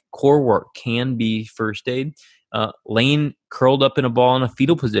exercises like core work can be first aid. Laying curled up in a ball in a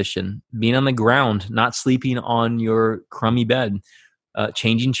fetal position, being on the ground, not sleeping on your crummy bed,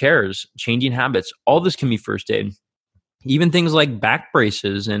 changing chairs, changing habits, all this can be first aid. Even things like back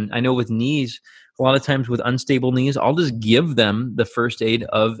braces. And I know with knees, a lot of times with unstable knees, I'll just give them the first aid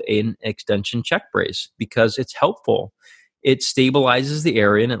of an extension check brace because it's helpful. it stabilizes the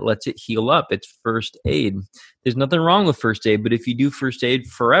area and it lets it heal up. It's first aid. There's nothing wrong with first aid, but if you do first aid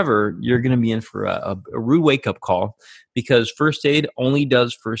forever, you're going to be in for a rude wake-up call, because first aid only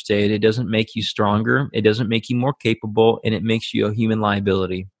does first aid. It doesn't make you stronger. It doesn't make you more capable, and it makes you a human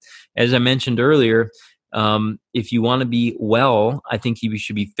liability. As I mentioned earlier, if you want to be well, I think you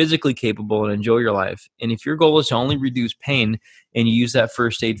should be physically capable and enjoy your life. And if your goal is to only reduce pain and you use that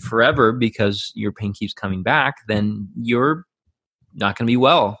first aid forever because your pain keeps coming back, then you're not going to be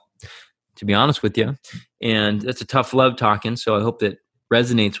well, to be honest with you. And that's a tough love talking. So I hope that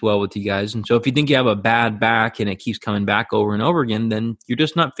resonates well with you guys. And so if you think you have a bad back and it keeps coming back over and over again, then you're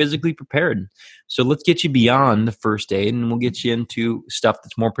just not physically prepared. So let's get you beyond the first aid, and we'll get you into stuff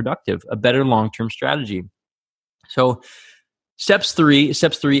that's more productive, a better long-term strategy. So step three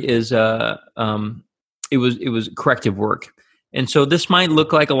is it was corrective work. And so this might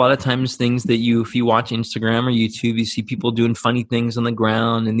look like a lot of times things that if you watch Instagram or YouTube, you see people doing funny things on the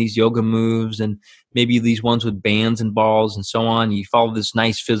ground and these yoga moves and maybe these ones with bands and balls and so on. You follow this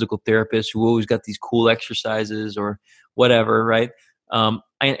nice physical therapist who always got these cool exercises or whatever, right? And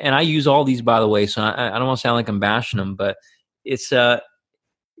I use all these, by the way, so I don't want to sound like I'm bashing them, but it's,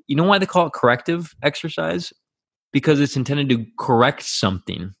 you know why they call it corrective exercise? Because it's intended to correct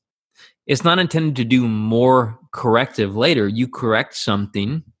something. It's not intended to do more corrective later. You correct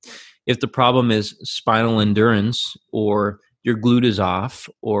something. If the problem is spinal endurance or your glute is off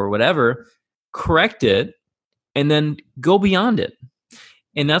or whatever, correct it and then go beyond it.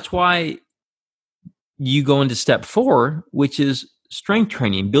 And that's why you go into step 4, which is strength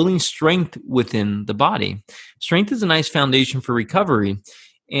training, building strength within the body. Strength is a nice foundation for recovery.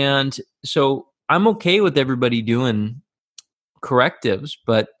 And so I'm okay with everybody doing correctives,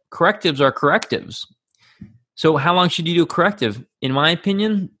 but correctives are correctives. So how long should you do a corrective? In my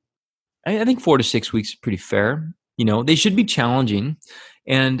opinion, I think 4 to 6 weeks is pretty fair. They should be challenging.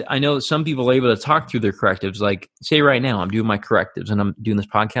 And I know some people are able to talk through their correctives. Like, say right now, I'm doing my correctives and I'm doing this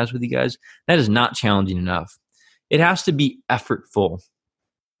podcast with you guys. That is not challenging enough. It has to be effortful.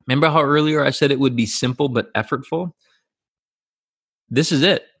 Remember how earlier I said it would be simple but effortful? This is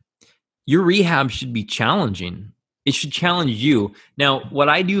it. Your rehab should be challenging. It should challenge you. Now, what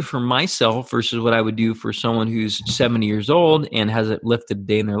I do for myself versus what I would do for someone who's 70 years old and hasn't lifted a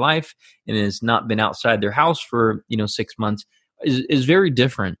day in their life and has not been outside their house for 6 months is very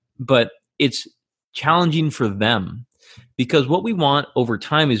different. But it's challenging for them, because what we want over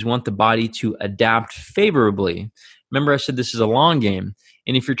time is we want the body to adapt favorably. Remember, I said this is a long game.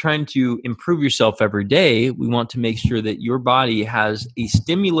 And if you're trying to improve yourself every day, we want to make sure that your body has a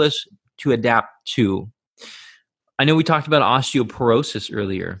stimulus to adapt to. I know we talked about osteoporosis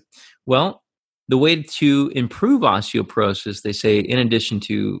earlier. Well, the way to improve osteoporosis, they say, in addition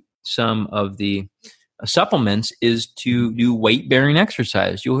to some of the supplements, is to do weight-bearing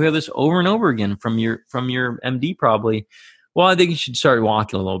exercise. You'll hear this over and over again from your MD probably. Well, I think you should start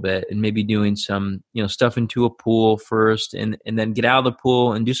walking a little bit and maybe doing some stuff into a pool first, and then get out of the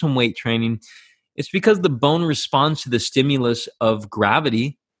pool and do some weight training. It's because the bone responds to the stimulus of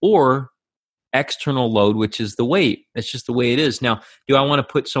gravity or external load, which is the weight. That's just the way it is. Now, do I want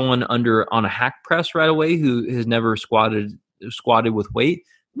to put someone on a hack press right away who has never squatted with weight?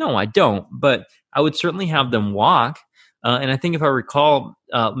 No, I don't. But I would certainly have them walk. And I think if I recall,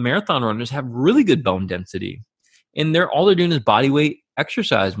 marathon runners have really good bone density, and all they're doing is body weight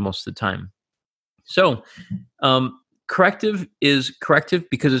exercise most of the time. So corrective is corrective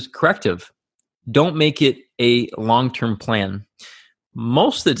because it's corrective. Don't make it a long-term plan.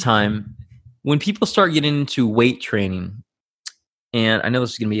 Most of the time, when people start getting into weight training, and I know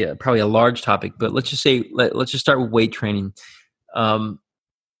this is going to be probably a large topic, but let's just start with weight training.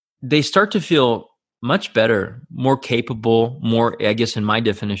 They start to feel much better, more capable, more, I guess in my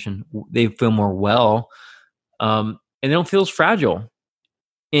definition, they feel more well, and they don't feel as fragile.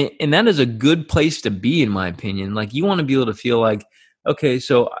 And that is a good place to be, in my opinion. Like, you want to be able to feel like, okay,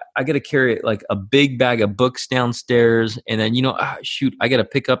 so I got to carry like a big bag of books downstairs, and then shoot, I got to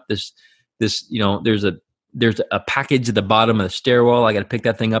pick up this there's a package at the bottom of the stairwell. I got to pick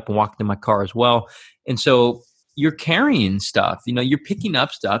that thing up and walk to my car as well. And so you're carrying stuff, you're picking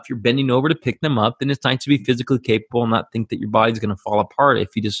up stuff, you're bending over to pick them up. And it's nice to be physically capable and not think that your body's going to fall apart if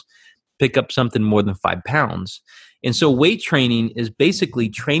you just pick up something more than 5 pounds. And so weight training is basically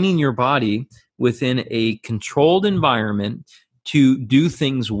training your body within a controlled environment to do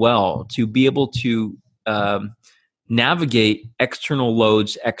things well, to be able to, navigate external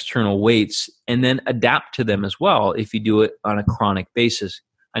loads, external weights, and then adapt to them as well if you do it on a chronic basis.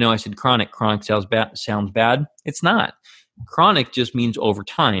 I know I said chronic. Chronic sounds bad. It's not. Chronic just means over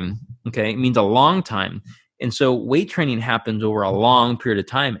time. Okay, it means a long time. And so weight training happens over a long period of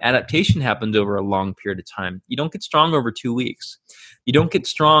time. Adaptation happens over a long period of time. You don't get strong over 2 weeks. You don't get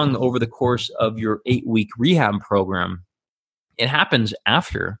strong over the course of your 8-week rehab program. It happens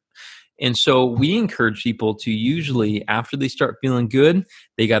after. And so we encourage people to usually, after they start feeling good,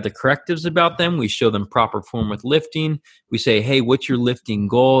 they got the correctives about them. We show them proper form with lifting. We say, hey, what's your lifting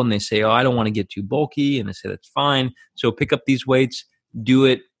goal? And they say, oh, I don't want to get too bulky. And I say, that's fine. So pick up these weights, do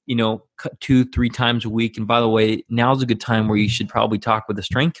it, 2-3 times a week. And by the way, now's a good time where you should probably talk with a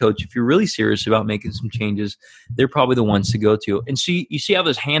strength coach. If you're really serious about making some changes, they're probably the ones to go to. And so you see how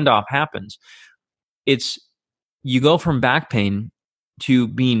this handoff happens. You go from back pain to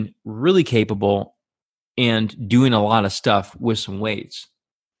being really capable and doing a lot of stuff with some weights.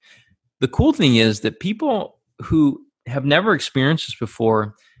 The cool thing is that people who have never experienced this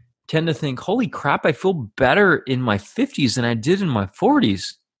before tend to think, holy crap, I feel better in my 50s than I did in my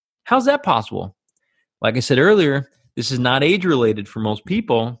 40s. How's that possible? Like I said earlier, this is not age-related for most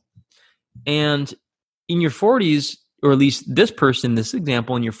people. And in your 40s, or at least this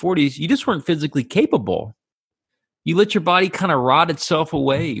example, in your 40s, you just weren't physically capable. You let your body kind of rot itself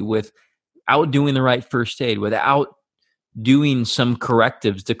away without doing the right first aid, without doing some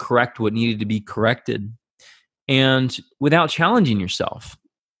correctives to correct what needed to be corrected, and without challenging yourself.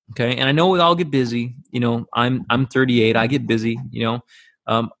 Okay. And I know we all get busy. I'm 38. I get busy.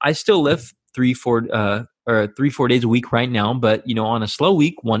 I still lift 3-4 days a week right now, but on a slow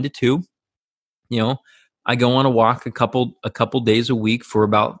week, 1 to 2, I go on a walk a couple days a week for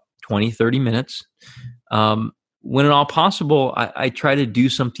about 20-30 minutes. When at all possible, I try to do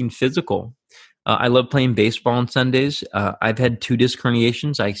something physical. I love playing baseball on Sundays. I've had 2 disc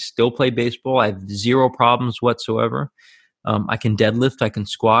herniations. I still play baseball. I have 0 problems whatsoever. I can deadlift. I can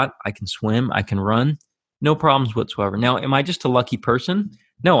squat. I can swim. I can run. No problems whatsoever. Now, am I just a lucky person?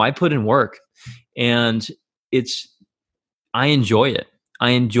 No, I put in work. And I enjoy it. I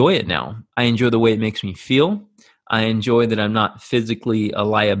enjoy it now. I enjoy the way it makes me feel. I enjoy that I'm not physically a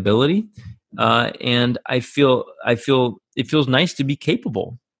liability. And I feel it feels nice to be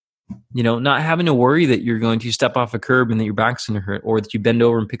capable, not having to worry that you're going to step off a curb and that your back's going to hurt, or that you bend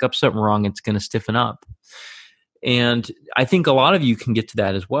over and pick up something wrong, it's going to stiffen up. And I think a lot of you can get to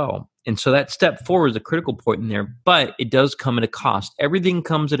that as well. And so that step forward is a critical point in there, but it does come at a cost. Everything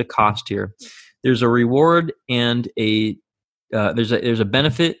comes at a cost here. There's a reward and there's a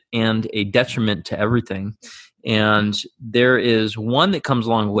benefit and a detriment to everything. And there is one that comes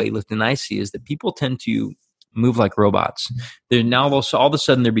along with weightlifting I see is that people tend to move like robots. All of a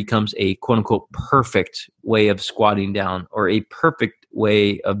sudden there becomes a quote unquote perfect way of squatting down or a perfect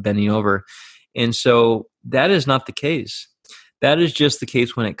way of bending over. And so that is not the case. That is just the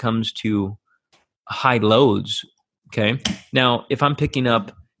case when it comes to high loads. Okay. Now, if I'm picking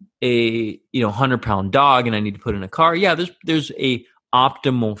up a 100-pound dog and I need to put in a car, yeah, there's a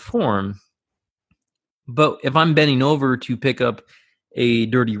optimal form. But if I'm bending over to pick up a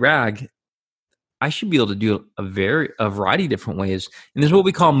dirty rag, I should be able to do a variety of different ways. And this is what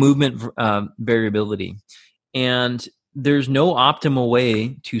we call movement variability. And there's no optimal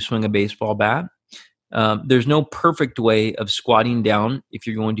way to swing a baseball bat. There's no perfect way of squatting down if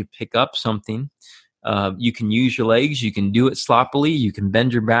you're going to pick up something. You can use your legs. You can do it sloppily. You can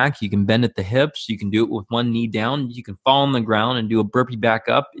bend your back. You can bend at the hips. You can do it with one knee down. You can fall on the ground and do a burpee back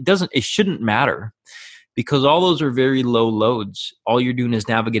up. It shouldn't matter, because all those are very low loads. All you're doing is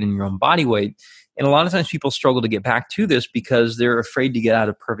navigating your own body weight. And a lot of times people struggle to get back to this because they're afraid to get out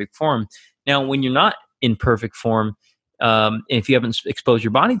of perfect form. Now, when you're not in perfect form, and if you haven't exposed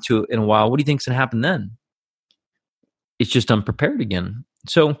your body to it in a while, what do you think's going to happen then? It's just unprepared again.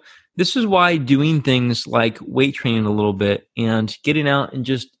 So this is why doing things like weight training a little bit and getting out and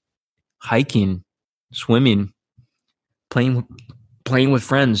just hiking, swimming, playing with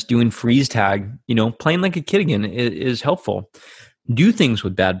friends, doing freeze tag, playing like a kid again is helpful. Do things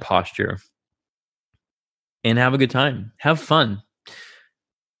with bad posture and have a good time. Have fun.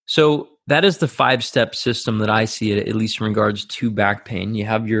 So that is the 5-step system that I see it, at least in regards to back pain. You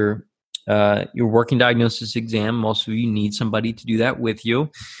have your working diagnosis exam. Most of you need somebody to do that with you.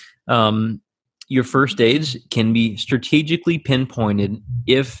 Your first aids can be strategically pinpointed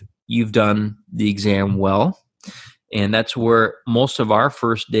if you've done the exam well. And that's where most of our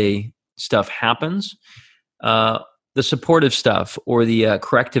first day stuff happens. The supportive stuff or the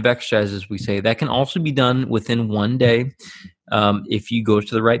corrective exercises, we say, that can also be done within 1 day if you go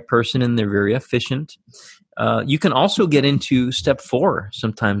to the right person and they're very efficient. You can also get into step 4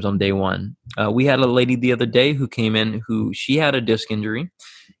 sometimes on day 1. We had a lady the other day who came in she had a disc injury,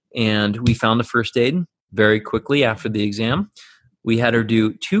 and we found a first aid very quickly after the exam. We had her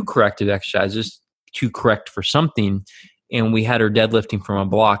do 2 corrective exercises too correct for something. And we had her deadlifting from a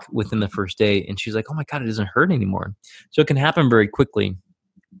block within the first day. And she's like, oh my God, it doesn't hurt anymore. So it can happen very quickly.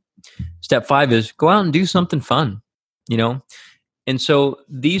 Step 5 is go out and do something fun, you know? And so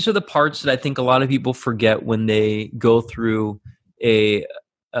these are the parts that I think a lot of people forget when they go through the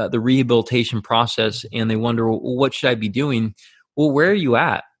rehabilitation process and they wonder, well, what should I be doing? Well, where are you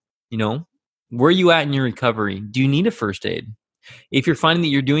at? You know, where are you at in your recovery? Do you need a first aid? If you're finding that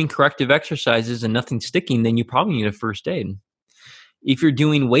you're doing corrective exercises and nothing's sticking, then you probably need a first aid. If you're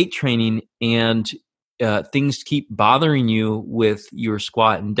doing weight training and things keep bothering you with your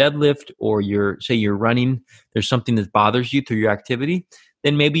squat and deadlift, or say you're running, there's something that bothers you through your activity,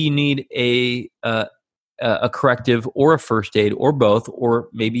 then maybe you need a corrective or a first aid or both, or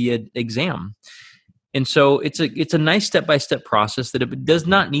maybe an exam. And so it's a nice step-by-step process that it does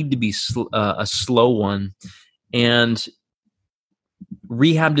not need to be a slow one. And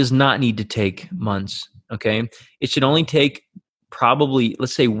rehab does not need to take months, okay? It should only take probably,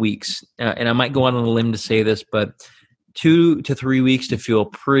 let's say, weeks. And I might go out on a limb to say this, but 2 to 3 weeks to feel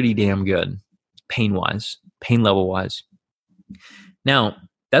pretty damn good, pain level-wise. Now,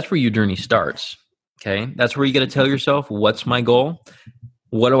 that's where your journey starts, okay? That's where you got to tell yourself, what's my goal?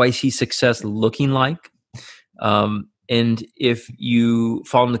 What do I see success looking like? And if you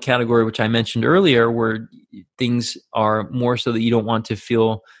fall in the category, which I mentioned earlier, where things are more so that you don't want to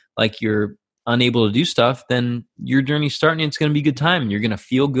feel like you're unable to do stuff, then your journey's starting and it's going to be a good time. You're going to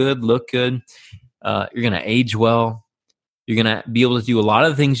feel good, look good. You're going to age well. You're going to be able to do a lot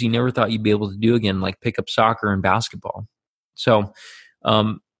of the things you never thought you'd be able to do again, like pick up soccer and basketball. So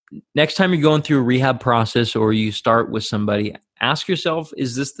next time you're going through a rehab process or you start with somebody, ask yourself,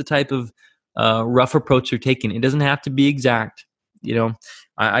 is this the type of rough approach you're taking? It doesn't have to be exact. You know,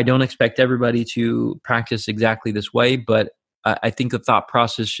 I don't expect everybody to practice exactly this way, but I think the thought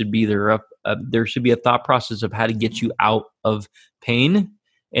process should be there should be a thought process of how to get you out of pain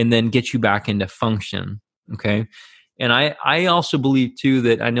and then get you back into function. Okay. And I also believe too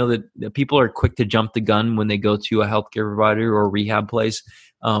that I know that people are quick to jump the gun when they go to a healthcare provider or a rehab place.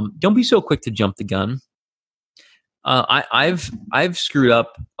 Don't be so quick to jump the gun. I've screwed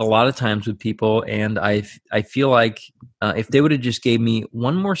up a lot of times with people, and I feel like if they would have just gave me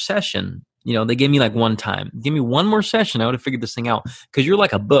one more session, you know, they gave me like one time, give me one more session, I would have figured this thing out. Because you're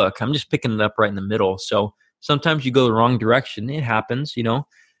like a book, I'm just picking it up right in the middle. So sometimes you go the wrong direction. It happens, you know.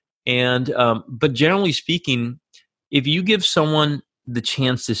 And but generally speaking, if you give someone the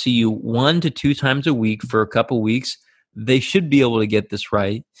chance to see you 1 to 2 times a week for a couple weeks, they should be able to get this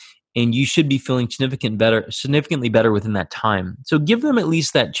right. And you should be feeling significantly better within that time. So give them at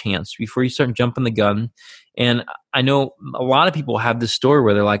least that chance before you start jumping the gun. And I know a lot of people have this story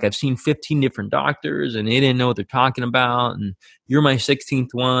where they're like, I've seen 15 different doctors and they didn't know what they're talking about. And you're my 16th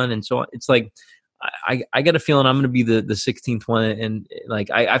one. And so it's like, I got a feeling I'm going to be the 16th one. And like,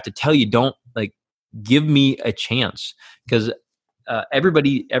 I have to tell you, don't like, give me a chance, because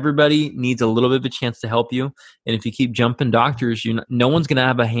everybody needs a little bit of a chance to help you. And if you keep jumping doctors, no one's going to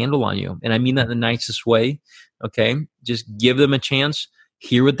have a handle on you. And I mean that in the nicest way. Okay. Just give them a chance.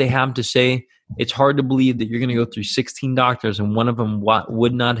 Hear what they have to say. It's hard to believe that you're going to go through 16 doctors and one of them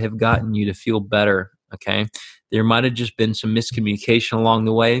would not have gotten you to feel better. Okay. There might have just been some miscommunication along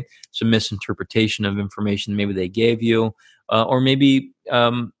the way, some misinterpretation of information maybe they gave you, or maybe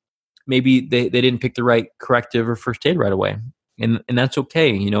they didn't pick the right corrective or first aid right away. And that's okay.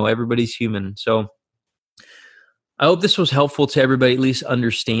 You know, everybody's human. So I hope this was helpful to everybody, at least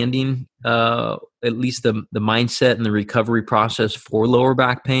understanding at least the mindset and the recovery process for lower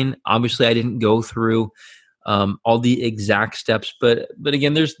back pain. Obviously, I didn't go through all the exact steps, but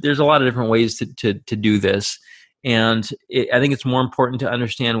again, there's a lot of different ways to do this. And I think it's more important to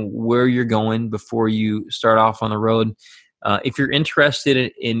understand where you're going before you start off on the road. If you're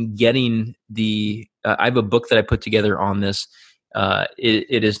interested in getting I have a book that I put together on this.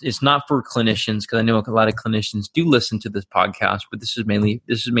 It's not for clinicians, because I know a lot of clinicians do listen to this podcast, but this is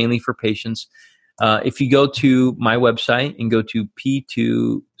mainly for patients. If you go to my website and go to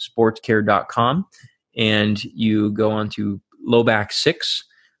p2sportscare.com and you go on to low back 6,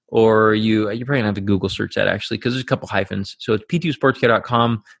 or you're probably gonna have to Google search that actually, because there's a couple hyphens. So it's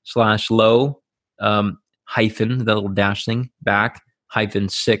p2sportscare.com/low hyphen, the little dash thing, back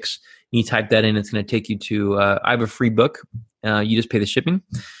 -6. You type that in, it's going to take you to, I have a free book. You just pay the shipping,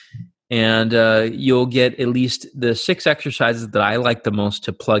 and you'll get at least the 6 exercises that I like the most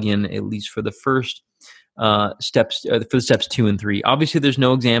to plug in, at least for the first steps, for steps 2 and 3. Obviously, there's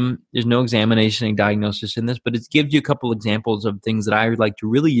no examination and diagnosis in this, but it gives you a couple examples of things that I would like to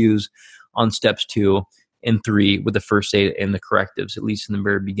really use on steps 2 and 3 with the first aid and the correctives, at least in the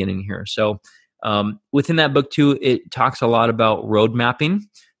very beginning here. So Within that book too, it talks a lot about road mapping,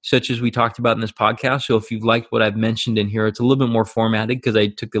 such as we talked about in this podcast. So if you've liked what I've mentioned in here, it's a little bit more formatted because I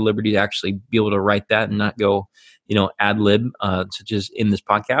took the liberty to actually be able to write that and not go, ad lib, such as in this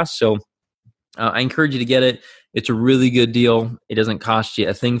podcast. So I encourage you to get it. It's a really good deal. It doesn't cost you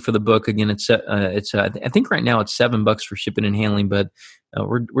a thing for the book. Again, I think right now it's $7 for shipping and handling, but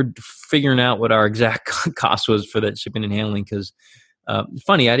we're figuring out what our exact cost was for that shipping and handling. Because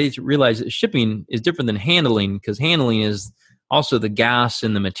funny, I didn't realize that shipping is different than handling, because handling is also the gas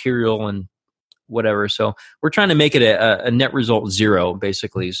and the material and whatever. So we're trying to make it a net result zero,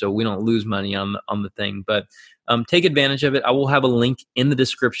 basically, so we don't lose money on the thing. But take advantage of it. I will have a link in the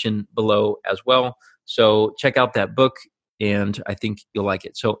description below as well. So check out that book, and I think you'll like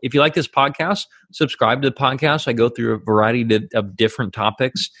it. So if you like this podcast, subscribe to the podcast. I go through a variety of different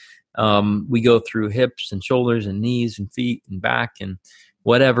topics. We go through hips and shoulders and knees and feet and back and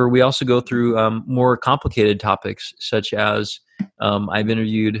whatever. We also go through more complicated topics, such as I've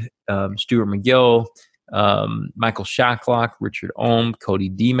interviewed Stuart McGill, Michael Shacklock, Richard Olm, Cody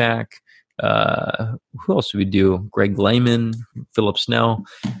DeMack. Who else do we do? Greg Lehman, Philip Snell.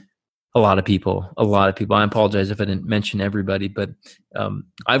 A lot of people. I apologize if I didn't mention everybody, but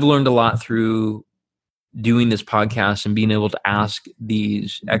I've learned a lot through doing this podcast and being able to ask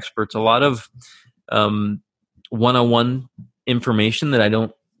these experts a lot of one-on-one information that I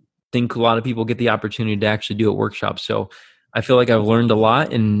don't think a lot of people get the opportunity to actually do at workshops. So I feel like I've learned a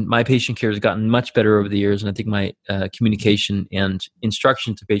lot, and my patient care has gotten much better over the years. And I think my communication and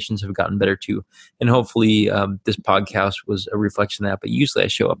instruction to patients have gotten better too. And hopefully this podcast was a reflection of that. But usually I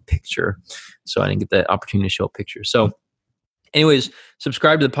show a picture, so I didn't get the opportunity to show a picture. So anyways,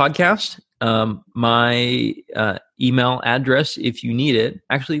 subscribe to the podcast. My email address, if you need it.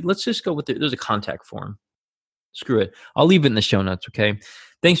 Actually, let's just go with there's a contact form. Screw it. I'll leave it in the show notes, okay?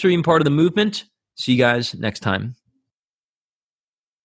 Thanks for being part of the movement. See you guys next time.